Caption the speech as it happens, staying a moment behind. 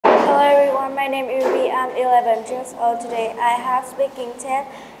Hello everyone, my name is Ruby. I'm 11 years old today. I have speaking test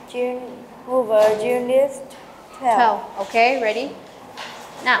June over Unit 12. Okay, ready?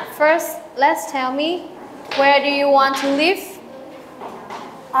 Now, first, let's tell me, where do you want to live?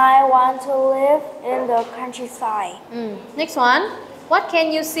 I want to live in the countryside. Next one, what can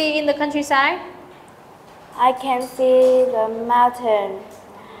you see in the countryside? I can see the mountain.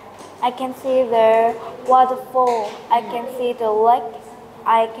 I can see the waterfall. I can see the lake.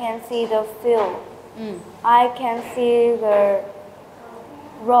 I can see the field. I can see the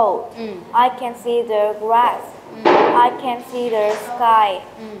road. I can see the grass. I can see the sky.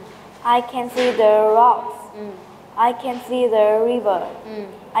 I can see the rocks. I can see the river.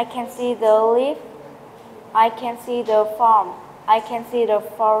 I can see the leaf. I can see the farm. I can see the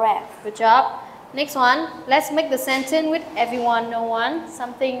forest. Good job. Next one, let's make the sentence with everyone, no one,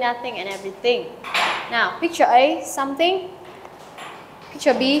 something, nothing, and everything. Now, picture A, something.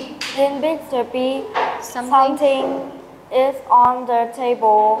 Picture B. In picture B, something is on the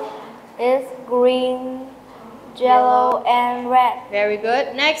table. It's green, yellow, and red. Very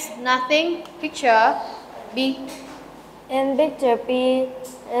good. Next, nothing. Picture B. In picture B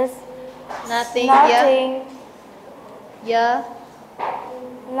is Nothing. Yeah.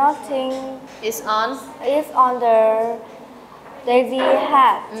 Nothing Is on. is on the daisy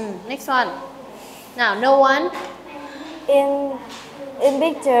hat. Next one. Now, no one. In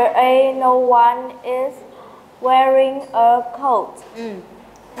picture A, no one is wearing a coat.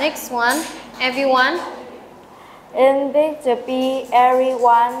 Next one, everyone. In picture B,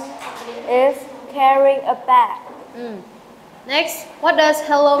 everyone is carrying a bag. Next, what does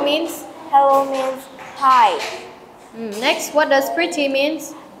hello means? Hello means hi. Next, what does pretty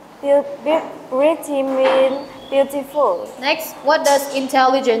means? Pretty means beautiful. Next, what does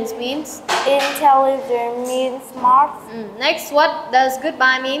intelligence means? Intelligent means smart. Next, what does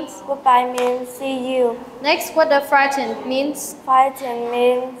goodbye means? Goodbye means see you. Next, what does frightened means? Frightened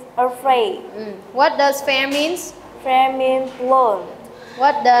means afraid. What does fair means? Fair means blonde.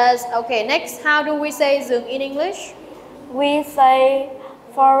 What does, okay, next, how do we say rừng in English? We say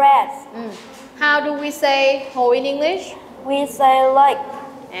forest. How do we say hồ in English? We say lake.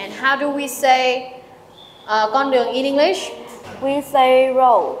 And how do we say con đường in English? We say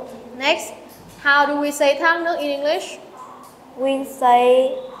road. Next, how do we say thác nước in English? We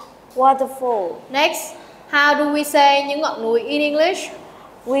say waterfall. Next, how do we say những ngọn núi in English?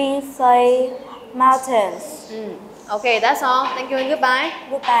 We say mountains. Okay, that's all. Thank you and goodbye.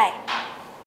 Goodbye.